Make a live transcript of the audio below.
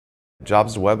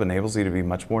Jobs2web enables you to be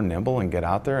much more nimble and get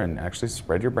out there and actually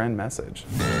spread your brand message.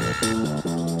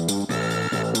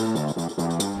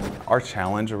 Our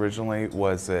challenge originally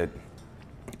was that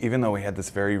even though we had this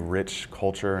very rich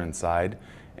culture inside,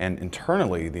 and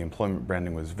internally the employment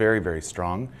branding was very, very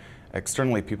strong,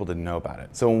 externally people didn't know about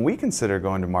it. So when we considered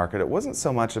going to market, it wasn't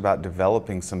so much about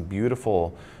developing some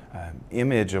beautiful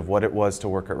image of what it was to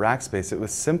work at Rackspace. It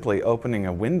was simply opening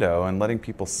a window and letting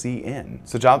people see in.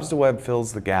 So Jobs2web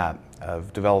fills the gap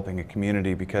of developing a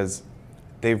community because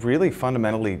they've really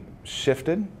fundamentally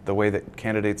shifted the way that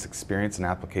candidates experience an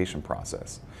application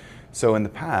process. So in the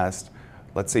past,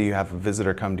 let's say you have a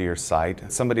visitor come to your site,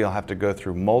 somebody will have to go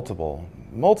through multiple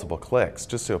clicks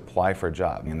just to apply for a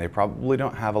job, and they probably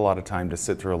don't have a lot of time to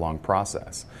sit through a long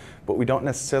process. But we don't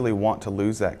necessarily want to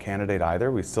lose that candidate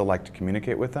either. We still like to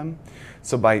communicate with them.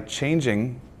 So by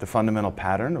changing the fundamental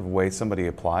pattern of the way somebody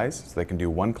applies, so they can do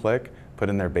one click, put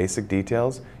in their basic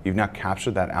details, you've now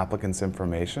captured that applicant's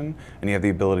information, and you have the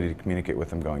ability to communicate with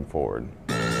them going forward.